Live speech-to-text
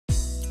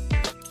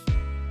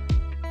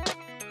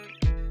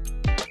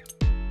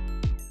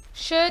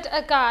Should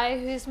a guy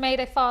who's made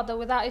a father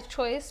without his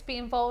choice be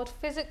involved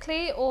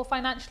physically or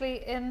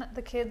financially in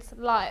the kid's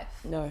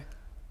life? No.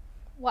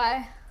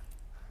 Why?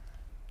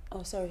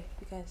 Oh, sorry,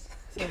 you guys.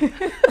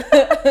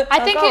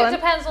 I think it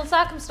depends on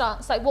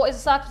circumstance. Like, what is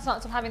the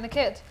circumstance of having the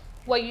kid?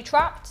 Were you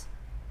trapped?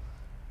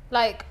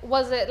 Like,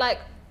 was it like,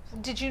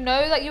 did you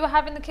know that you were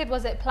having the kid?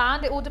 Was it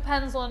planned? It all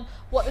depends on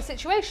what the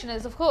situation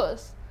is, of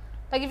course.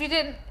 Like, if you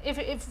didn't,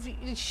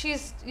 if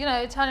she's, you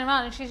know, turning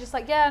around and she's just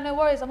like, yeah, no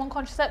worries, I'm on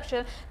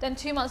contraception. Then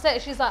 2 months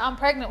later, she's like, I'm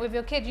pregnant with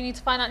your kid. You need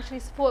to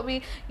financially support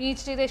me. You need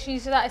to do this. You need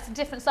to do that. It's a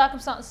different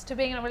circumstance to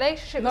being in a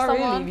relationship with someone.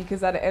 Not really,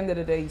 because at the end of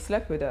the day, you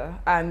slept with her.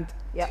 And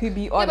to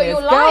be honest, but you're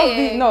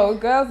lying.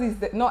 girls is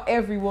that not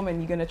every woman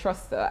you're going to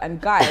trust her. And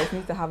guys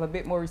need to have a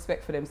bit more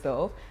respect for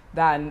themselves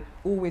than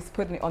always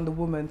putting it on the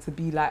woman to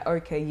be like,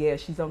 okay, yeah,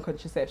 she's on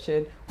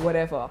contraception,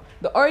 whatever.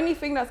 The only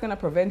thing that's going to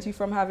prevent you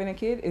from having a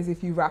kid is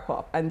if you wrap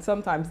up. And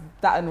sometimes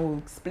that and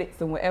all splits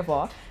and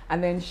whatever.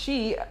 And then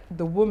she,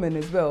 the woman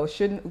as well,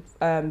 shouldn't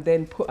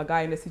then put a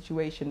guy in a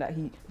situation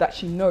that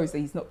she knows that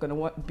he's not going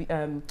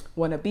to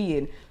want to be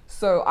in.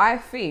 So I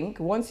think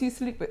once you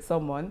sleep with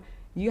someone,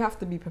 you have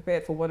to be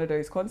prepared for one of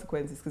those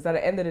consequences, because at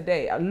the end of the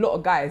day, a lot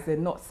of guys, they're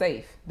not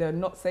safe. They're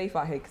not safe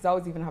out here. Because I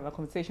was even having a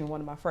conversation with one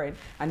of my friends,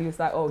 and he was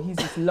like, oh, he's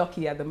just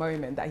lucky at the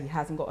moment that he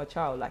hasn't got a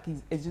child. Like,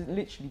 it's just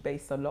literally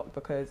based on luck,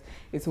 because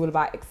it's all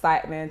about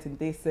excitement and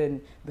this and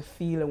the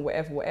feel and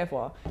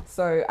whatever.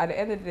 So at the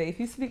end of the day, if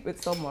you sleep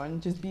with someone,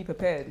 just be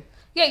prepared.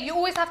 Yeah, you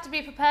always have to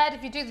be prepared.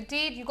 If you do the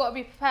deed, you've got to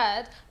be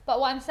prepared. But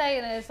what I'm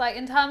saying is, like,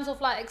 in terms of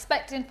like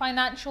expecting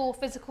financial,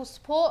 physical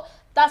support,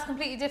 that's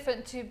completely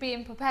different to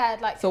being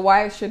prepared. Like, so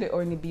why should it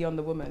only be on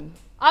the woman?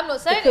 I'm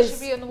not saying it should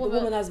be on the woman. The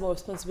woman has more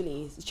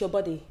responsibilities. It's your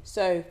body.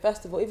 So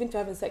first of all, even if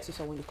you're having sex with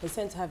someone, you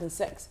consent to having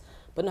sex,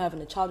 but not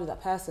having a child with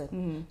that person.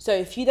 Mm-hmm. So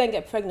if you then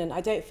get pregnant, I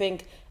don't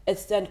think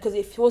it's then, because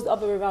if it was the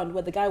other way around,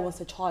 where the guy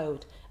wants a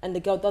child and the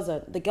girl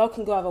doesn't, the girl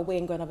can go out of her way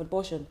and go and have an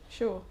abortion.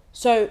 Sure.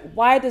 So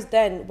why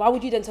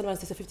would you then turn around and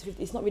say it's a 50-50?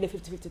 It's not really a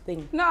 50-50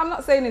 thing. No, I'm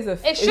not saying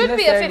it should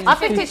be a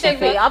 50-50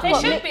 thing.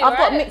 I've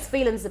got mixed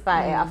feelings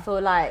about it. I feel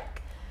like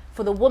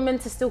for the woman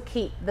to still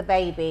keep the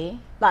baby,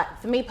 like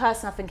for me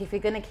personally, I think if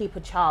you're going to keep a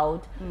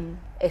child,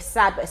 it's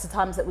sad, but it's the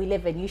times that we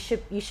live in. You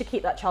should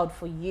keep that child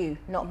for you,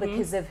 not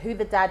because of who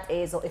the dad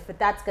is, or if the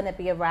dad's going to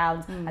be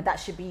around, and that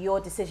should be your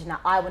decision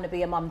that I want to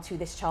be a mum to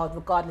this child,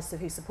 regardless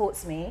of who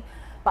supports me.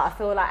 But I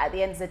feel like at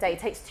the end of the day, it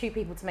takes two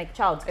people to make a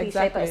child. Cliche,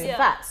 Exactly. but it's a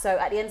fact. So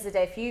at the end of the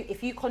day,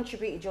 if you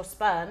contributed your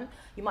sperm,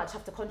 you might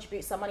have to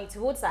contribute some money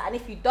towards that. And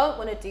if you don't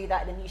want to do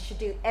that, then you should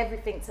do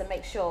everything to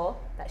make sure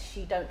that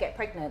she don't get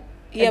pregnant.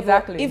 Yeah,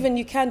 exactly. But even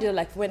you can do,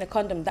 like, when a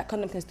condom, that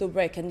condom can still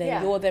break, and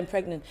then you're then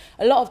pregnant.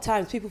 A lot of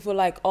times people feel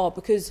like, oh,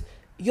 because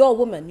you're a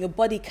woman, your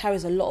body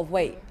carries a lot of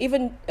weight.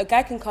 Even a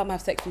guy can come have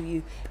sex with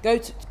you, go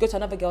to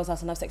another girl's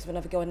house and have sex with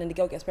another girl, and then the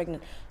girl gets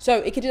pregnant. So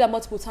it can do that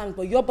multiple times,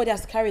 but your body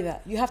has to carry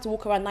that. You have to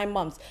walk around 9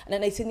 months, and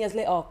then 18 years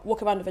later,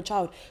 walk around with a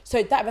child.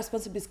 So that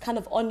responsibility is kind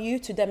of on you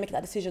to then make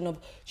that decision of,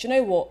 do you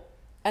know what?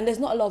 And there's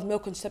not a lot of male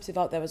contraceptive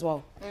out there as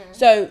well.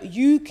 So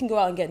you can go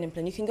out and get an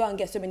implant, you can go out and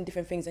get so many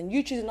different things, and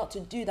you choosing not to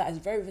do that is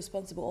very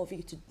responsible of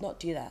you to not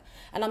do that.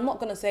 And I'm not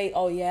going to say,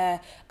 oh yeah,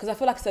 because I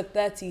feel like it's a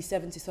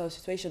 30-70 sort of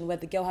situation where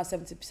the girl has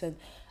 70%.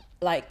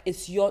 Like,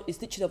 it's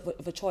literally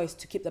of a choice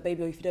to keep that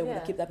baby, or if you don't want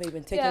to keep that baby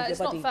and take care of your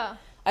body. Not fair.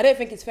 I don't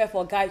think it's fair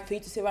for a guy for you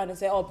to sit around and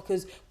say, oh,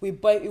 because we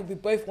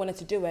both wanted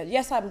to do it.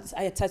 Yes, I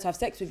had to have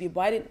sex with you,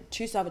 but I didn't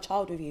choose to have a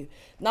child with you.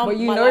 Now, but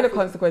you know the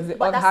consequences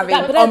of having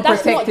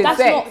unprotected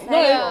sex.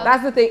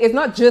 That's the thing. It's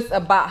not just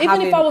about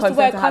having if I was to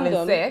wear a having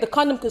condom, sex. the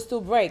condom could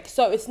still break.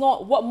 So it's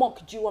not, what more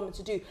could you want me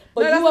to do?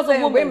 But No, you as a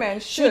woman women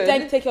should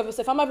then take care of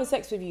yourself. If I'm having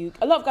sex with you,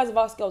 a lot of guys have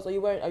asked girls, are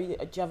you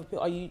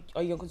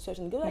on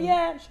contraception? And go, like,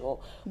 yeah,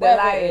 sure.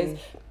 Whatever it is.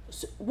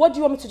 So what do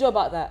you want me to do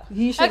about that?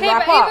 You should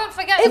wrap up.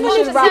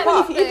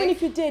 Even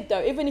if you did,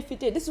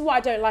 this is what I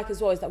don't like as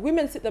well, is that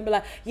women sit there and be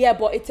like, yeah,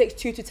 but it takes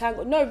two to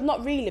tango. No,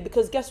 not really,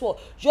 because guess what?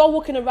 You're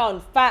walking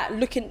around fat,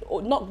 looking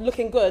or not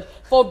looking good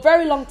for a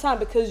very long time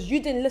because you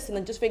didn't listen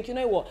and just think, you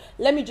know what?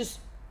 Let me just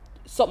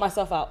sort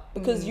myself out,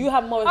 because you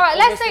have more. All right,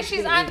 let's say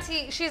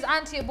she's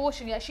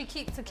anti-abortion. Yeah, she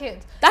keeps the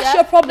kid. That's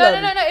your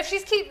problem. No.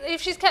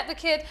 If she's kept the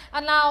kid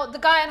and now the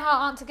guy and her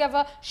aren't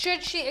together,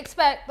 should she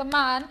expect the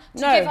man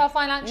to give her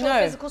financial,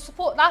 physical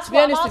support? That's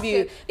what I'm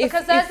asking.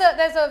 Because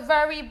there's a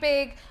very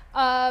big,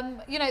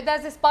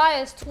 there's this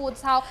bias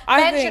towards how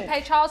men should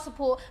pay child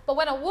support, but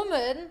when a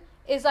woman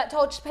is like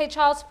told to pay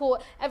child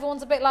support,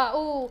 everyone's a bit like,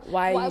 oh,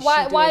 why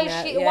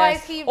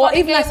is he? Or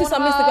even I see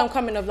some Instagram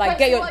comment of like,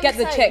 get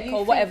the check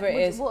or whatever it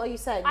is. What are you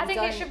saying? I think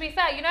it should be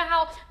fair. You know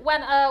how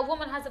when a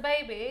woman has a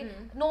baby,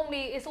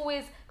 normally it's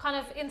always kind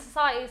of in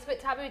society it's a bit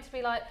taboo to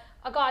be like,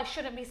 a guy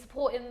shouldn't be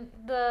supporting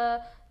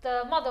the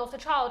mother of the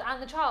child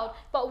and the child.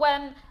 But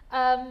when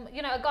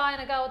a guy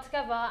and a girl are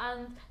together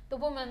and the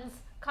woman's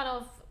kind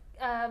of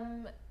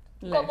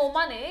got more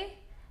money,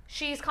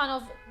 she's kind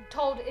of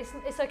told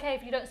it's okay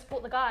if you don't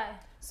support the guy.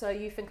 So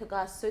you think a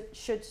guy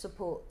should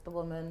support the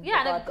woman?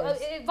 Yeah,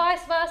 and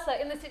vice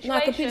versa in the situation. No, I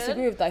completely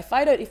disagree with that.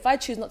 If I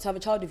choose not to have a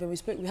child with him,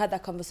 we had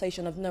that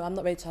conversation of no, I'm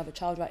not ready to have a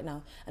child right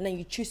now, and then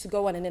you choose to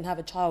go on and then have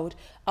a child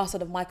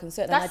outside of my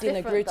consent, and I didn't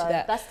agree to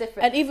that. That's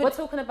different. And even we're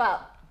talking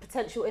about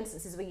potential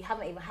instances where you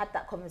haven't even had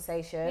that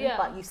conversation,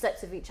 but you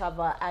slept with each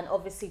other, and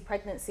obviously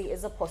pregnancy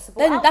is a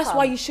possible outcome. That's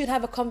why you should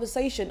have a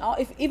conversation.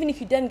 Even if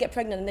you then get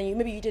pregnant and then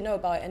maybe you didn't know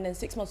about it, and then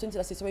 6 months into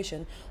that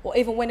situation, or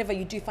even whenever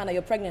you do find out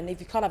you're pregnant, if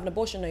you can't have an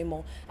abortion no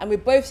more, and we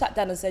both sat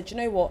down and said, you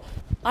know what,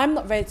 I'm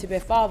not ready to be a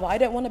father, I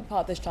don't want to be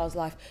part of this child's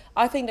life.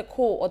 I think the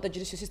court or the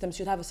judicial system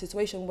should have a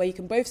situation where you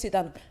can both sit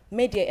down,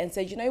 mediate, and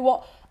say, you know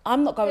what,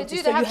 I'm not going to.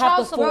 So you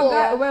have the full.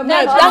 But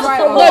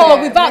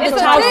without the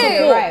child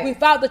support,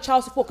 without the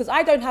child support, because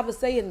I don't have a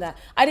say in that.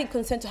 I didn't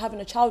consent to having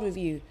a child with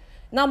you.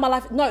 Now my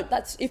life, no,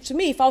 that's,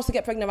 if I was to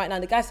get pregnant right now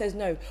and the guy says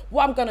no,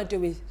 what I'm going to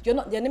do is, your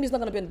name is not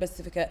going to be on the birth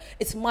certificate.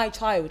 It's my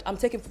child. I'm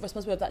taking full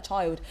responsibility of that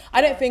child.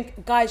 I don't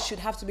think guys should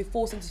have to be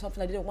forced into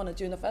something they didn't want to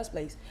do in the first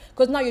place.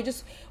 Because now you're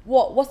just,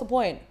 what's the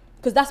point?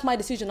 Because that's my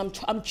decision.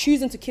 I'm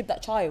choosing to keep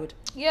that child.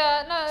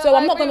 Yeah, no. So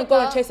I'm not going to go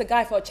and chase a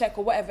guy for a check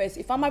or whatever.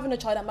 If I'm having a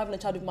child, I'm having a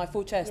child with my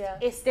full chest. Yeah.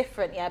 It's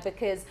different,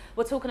 because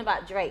we're talking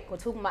about Drake. We're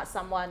talking about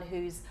someone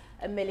who's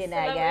a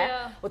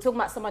millionaire, We're talking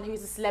about someone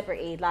who's a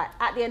celebrity. Like,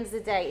 at the end of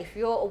the day, if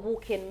you're a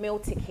walk-in meal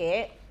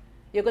ticket,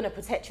 you're going to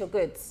protect your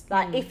goods.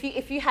 Like,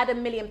 if you had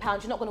 £1 million,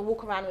 you're not going to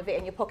walk around with it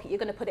in your pocket. You're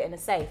going to put it in a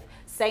safe.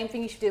 Same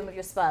thing you should do with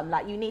your sperm.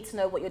 Like, you need to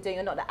know what you're doing.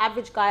 You're not the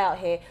average guy out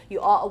here.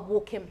 You are a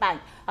walk-in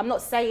bank. I'm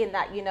not saying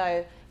that,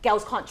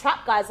 girls can't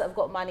trap guys that have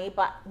got money,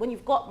 but when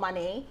you've got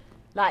money,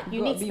 like,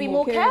 you need to be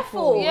more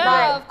careful.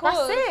 Yeah, of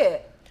course. That's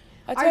it.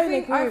 I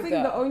think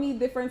the only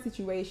different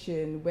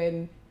situation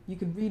when you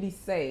could really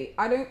say,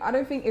 I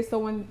don't think if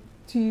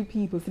two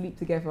people sleep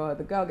together,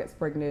 the girl gets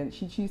pregnant,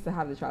 she chooses to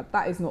have the child,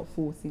 that is not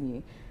forcing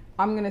you.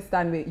 I'm going to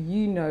stand with,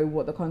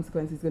 what the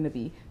consequence is going to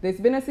be.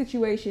 There's been a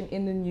situation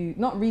in the news,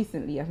 not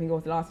recently, I think it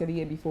was last year, the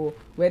year before,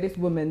 where this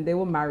woman, they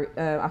were married,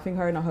 I think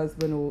her and her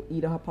husband, or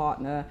either her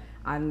partner,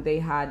 and they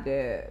had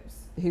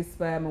his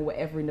sperm or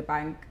whatever in the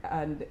bank,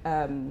 and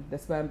the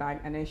sperm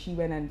bank, and then she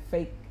went and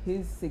faked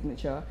his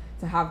signature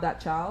to have that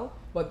child,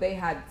 but they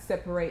had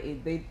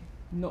separated. They're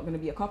not going to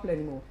be a couple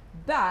anymore.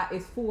 That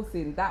is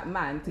forcing that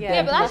man to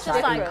but that's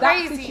just like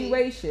crazy. That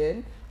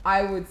situation,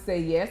 I would say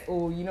yes.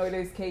 Or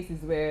those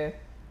cases where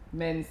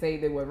men say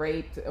they were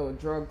raped or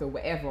drugged or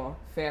whatever,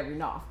 fair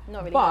enough.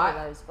 Not really one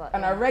of those, but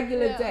on a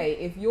regular day,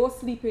 if you're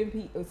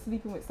sleeping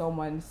with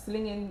someone,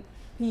 slinging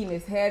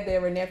penis, hair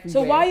there and everywhere.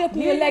 So why are you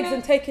opening your legs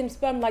and taking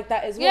sperm like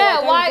that as well?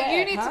 Yeah, why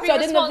you need to be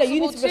responsible you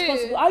need to be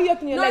responsible. Are you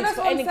opening your legs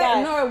for any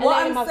guy? No,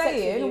 what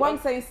I'm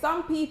saying,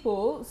 some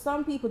people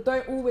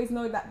don't always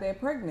know that they're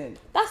pregnant.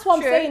 That's what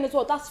I'm saying as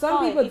well. That's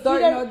some people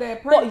don't know they're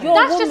pregnant.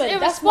 That's just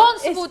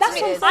irresponsible to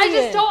me. I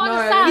just don't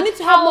understand. You need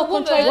to have more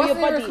control over your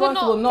body. What's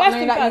irresponsible? Not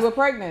knowing that you were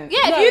pregnant. Yeah,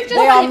 if you've just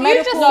slept there are with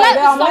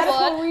medical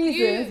someone,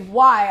 reasons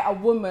why a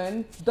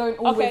woman don't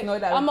always know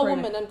that they're I'm a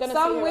pregnant. woman. I'm gonna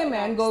some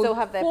women go still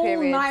have their full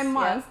periods, 9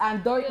 months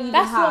and don't even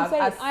have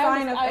a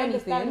sign of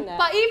anything.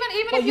 But even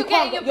if you're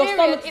getting your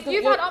period, if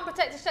you've had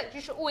unprotected sex,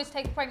 you should always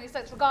take pregnancy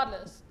sex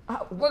regardless.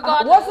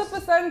 What's the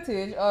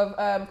percentage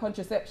of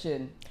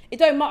contraception? It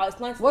don't matter. It's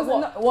 90.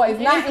 What is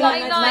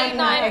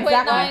 99.99?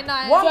 Exactly.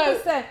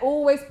 1%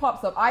 always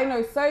pops up. I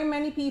know so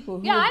many people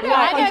who I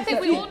don't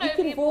think we all know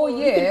people.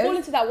 You can fall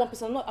into that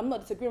 1%. I'm not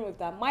disagreeing with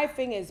that. My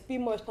thing is be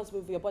more responsible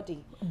with your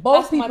body.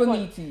 Both people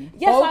need to.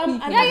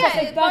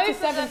 Yes, both to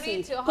of them 70.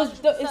 need to. Because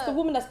it's the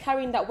woman that's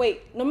carrying that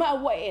weight. No matter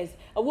what it is,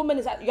 a woman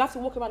is you have to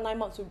walk around 9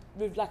 months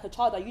with like a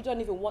child that you don't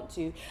even want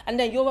to, and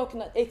then you're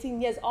working at 18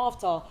 years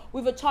after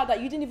with a child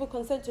that you didn't even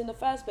consent to in the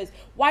first place.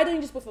 Why don't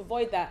you just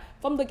avoid that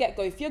from the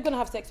get-go? If you're gonna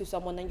have sex with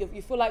someone and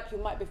you feel like you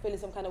might be feeling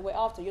some kind of way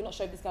after, you're not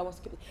sure if this guy wants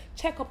to keep it,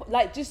 check up,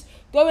 like just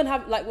go and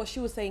have, like what she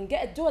was saying,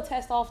 do a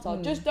test after.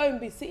 Just don't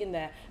be sitting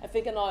there and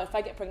thinking, oh, if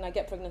I get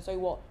pregnant, so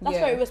what? That's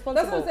very irresponsible.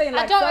 That's what I'm saying.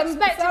 Like, I don't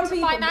expect him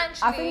to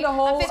financially, I think the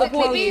whole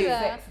physically be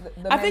there.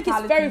 I think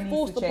it's very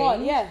forced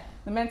upon.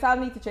 The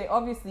mentality needs to change.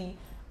 Obviously,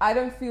 I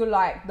don't feel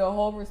like the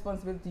whole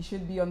responsibility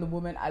should be on the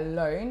woman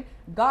alone.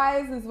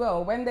 Guys as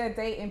well, when they're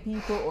dating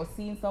people or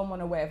seeing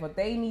someone or whatever,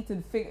 they need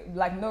to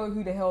know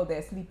who the hell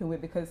they're sleeping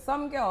with, because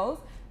some girls,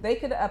 they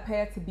could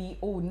appear to be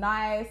all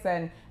nice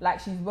and like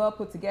she's well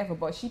put together,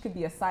 but she could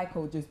be a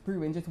psycho just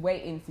brewing, just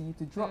waiting for you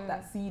to drop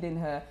that seed in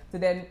her to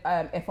then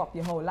F up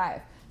your whole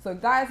life. So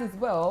guys as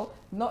well,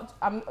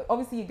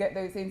 obviously you get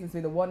those instances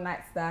with a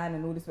one-night stand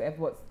and all this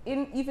whatever, but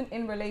even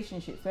in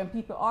relationships, when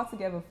people are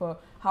together for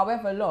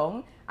however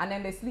long and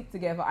then they sleep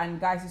together and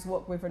guys just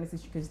walk away from the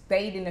situation because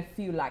they didn't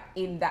feel like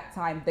in that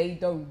time they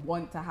don't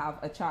want to have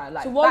a child.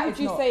 Like, so what would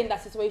you say in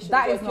that situation?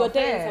 If you're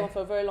dating someone for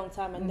a very long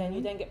time and then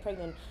you then get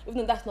pregnant, even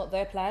though that's not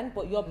their plan,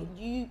 but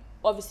you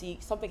obviously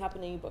something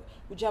happened to you, but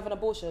would you have an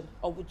abortion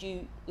or would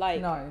you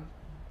like... No.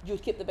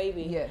 you'd keep the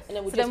baby. Yes. And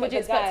then So then would you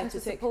expect him to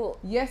support?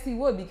 Yes, he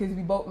would, because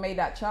we both made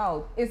that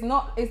child. It's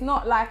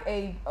not like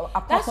a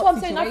that's what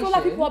I'm saying. I feel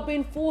like people are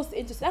being forced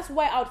into. That's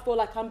why I would feel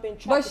like I'm being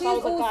trapped. But she's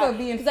also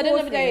being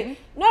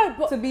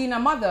forced to being a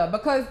mother,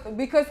 because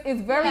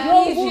it's very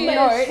easy. You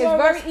know, it's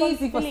very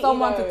easy for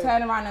someone to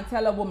turn around and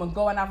tell a woman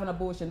go and have an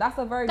abortion. That's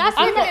a very that's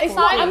even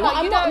exciting.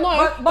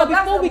 But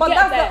before we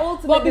get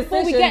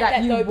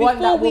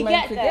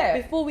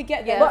there, before we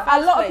get there. But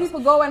a lot of people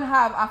go and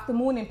have after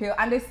morning pill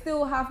and they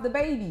still have the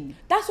baby.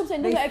 That's what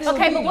I'm saying.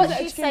 Okay, but what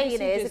she's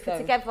saying is, if you're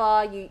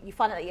together, you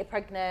find out that you're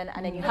pregnant,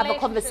 and then you have a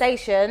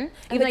conversation,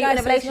 even though you're in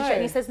a relationship,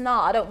 and he says, "No,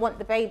 I don't want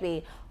the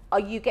baby." Are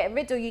you getting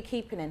rid, or are you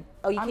keeping it?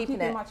 Are you keeping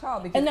it? My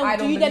child, because I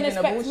don't believe in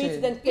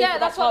abortion.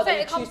 That's what I'm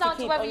saying. It comes down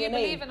to whether you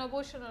believe in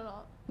abortion or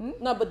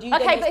not. No, but do you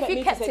okay, but if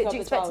you kept it, do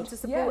you expect him to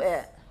support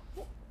it?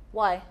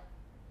 Why?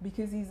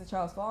 Because he's the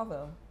child's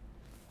father.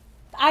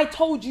 I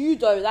told you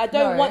though that I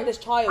don't want this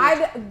child.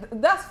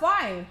 That's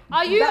fine.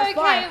 Are you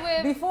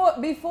okay with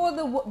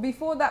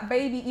before that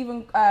baby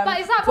even but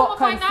is that from a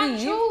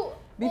financial?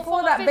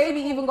 Before that baby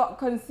even got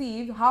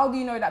conceived, how do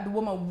you know that the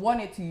woman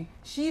wanted to?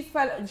 She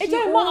felt. It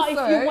don't matter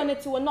if you wanted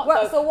to or not.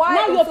 Well, so why?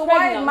 Now you're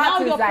pregnant. Now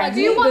you're pregnant.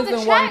 Do you want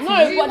the check?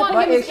 No, do you want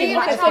him to be in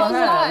the child's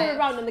life?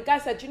 Around and the guy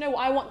said, "You know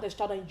what? I want this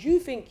child," and you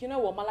think, "You know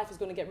what? My life is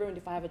going to get ruined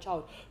if I have a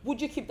child." Would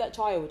you keep that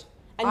child?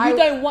 And you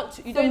don't want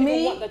to. You don't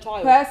even want the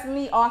child.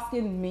 Personally,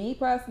 asking me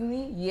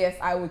personally, yes,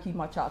 I would keep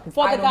my child because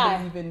I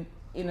don't believe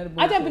in abortion.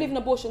 I don't believe in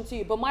abortion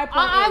too, but my point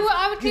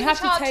I would keep the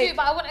child too,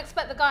 but I wouldn't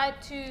expect the guy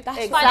to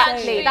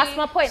exactly. That's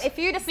my point. If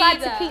you decide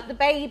to keep the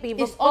baby,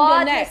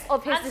 regardless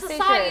of his decision,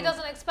 and society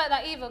doesn't expect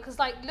that either, because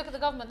like look at the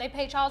government, they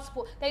pay child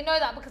support. They know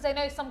that because they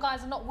know some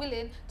guys are not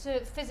willing to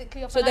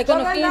physically. So they're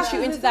going to force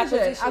you into that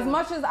position. As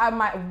much as I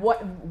might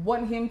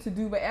want him to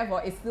do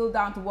whatever, it's still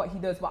down to what he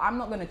does. But I'm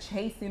not going to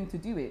chase him to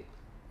do it.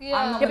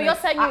 Yeah, but you're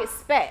saying you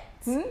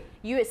expect.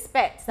 You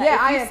expect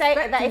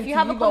that if you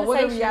have a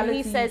conversation,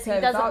 he says he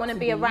doesn't want to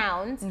be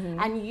around,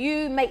 and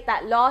you make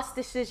that last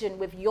decision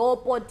with your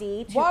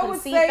body to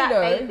conceive that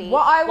baby.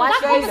 What I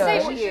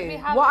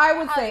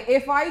would say,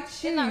 if I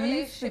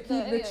choose to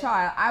keep the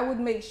child, I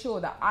would make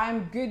sure that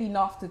I'm good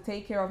enough to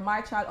take care of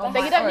my child on my own.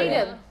 But you don't need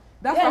him.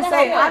 That's what I'm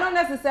saying. I don't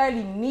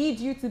necessarily need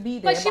you to be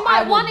there. But she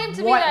might want him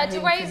to be there to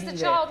raise the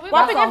child with her.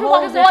 Well, I think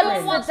everyone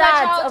wants the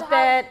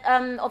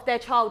dad of their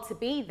child to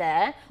be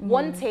there,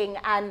 wanting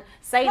and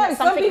saying that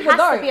something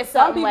has to be a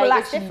certain way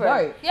is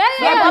different. Yeah,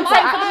 but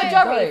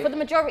I'm saying for the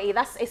majority,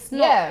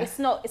 it's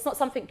not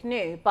something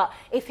new. But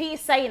if he's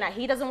saying that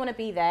he doesn't want to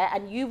be there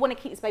and you want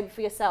to keep this baby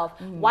for yourself,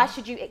 why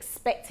should you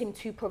expect him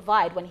to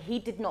provide when he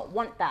did not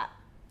want that?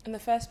 In the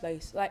first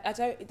place, like I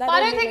don't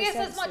think it's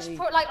as much.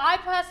 Like I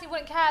personally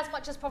wouldn't care as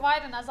much as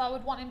providing as I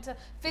would want him to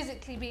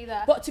physically be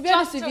there. But to be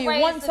honest with you,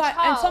 and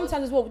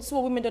sometimes as well, this is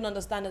what women don't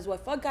understand as well.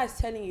 If a guy's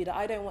telling you that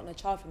I don't want a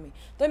child for me,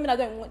 don't mean I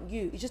don't want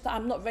you. It's just that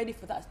I'm not ready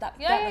for that.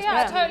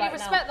 I totally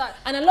respect that.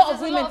 And a lot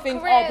of women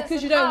think, oh,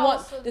 because you don't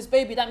want this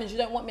baby, that means you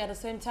don't want me at the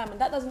same time, and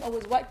that doesn't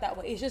always work that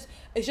way.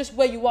 It's just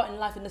where you are in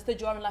life, in the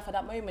stage you are in life at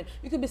that moment.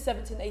 You could be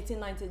 17, 18,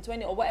 19,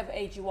 20, or whatever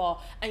age you are,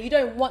 and you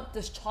don't want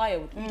this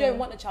child. You don't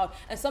want a child.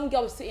 And some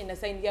girls sitting there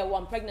saying, yeah, well,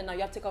 I'm pregnant now, you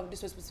have to take over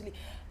this responsibility.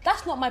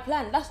 That's not my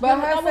plan. But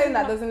her saying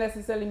that doesn't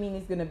necessarily mean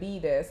he's going to be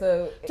there.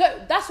 So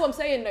that's what I'm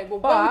saying though.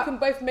 But when we can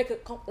both make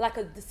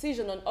a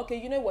decision on, okay,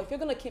 you know what, if you're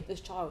going to keep this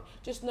child,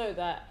 just know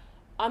that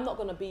I'm not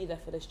going to be there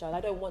for this child. I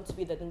don't want to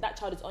be there. Then that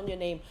child is on your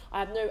name.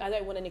 I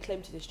don't want any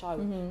claim to this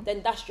child.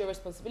 Then that's your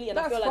responsibility. And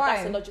I feel like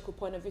that's a logical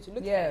point of view to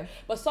look at.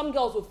 But some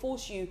girls will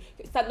force you,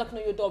 start knocking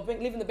on your door,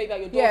 leaving the baby at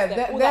your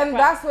doorstep. Then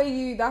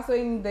that's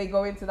when they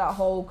go into that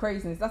whole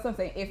craziness. That's what I'm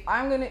saying.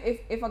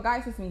 If a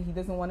guy says to me he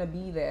doesn't want to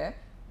be there,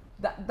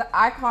 that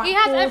I can't. He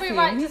has every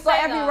right to say that. He's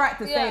got every right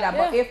to say that.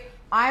 But if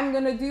I'm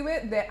gonna do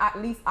it, then at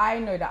least I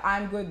know that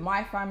I'm good.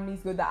 My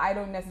family's good. That I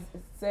don't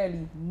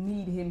necessarily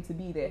need him to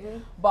be there.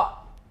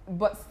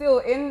 But still,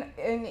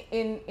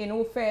 in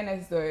all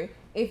fairness though,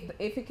 if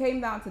it came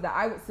down to that,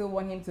 I would still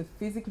want him to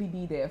physically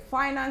be there.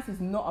 Finance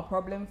is not a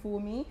problem for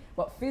me,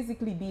 but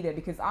physically be there,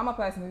 because I'm a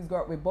person who's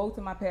grown up with both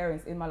of my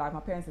parents in my life. My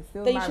parents are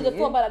still married. You should have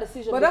thought about that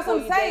decision. But that's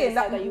what I'm saying.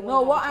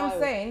 I'm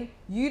saying,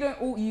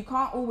 you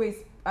can't always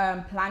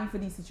plan for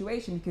these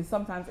situations, because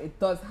sometimes it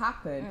does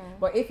happen.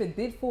 But if it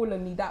did fall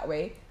on me that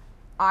way,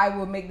 I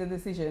will make the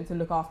decision to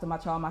look after my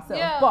child myself.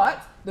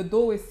 But the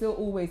door is still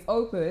always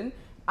open.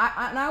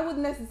 I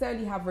wouldn't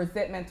necessarily have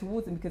resentment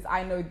towards him, because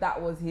I know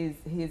that was his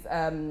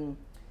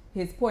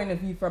point of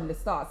view from the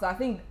start. So I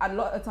think a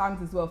lot of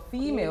times as well,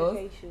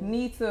 females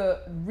need to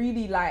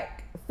really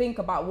think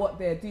about what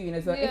they're doing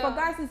as well. If a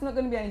guy says he's not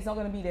going to be there, he's not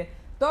going to be there.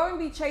 Don't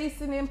be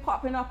chasing him,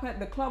 popping up at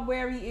the club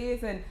where he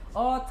is, and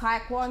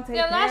type 1, take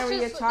care of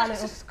your child.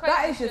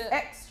 That is just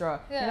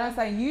extra. You know what I'm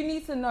saying? You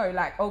need to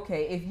know,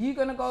 okay, if you're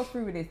gonna go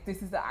through with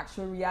this is the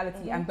actual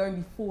reality, and don't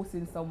be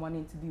forcing someone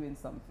into doing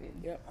something.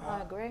 Yep.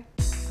 I agree.